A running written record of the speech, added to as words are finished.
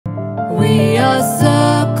We are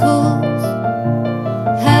circles,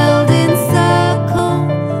 held in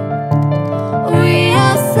circles. We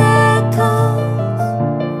are circles,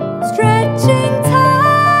 stretching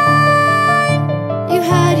time. You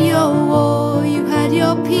had your war, you had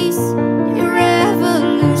your peace, your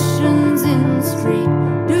revolutions in the street.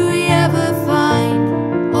 Do we ever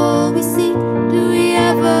find all we seek? Do we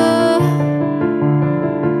ever?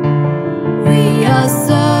 We are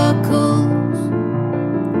circles,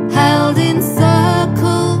 held in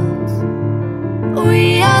circles.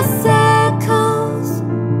 We are circles.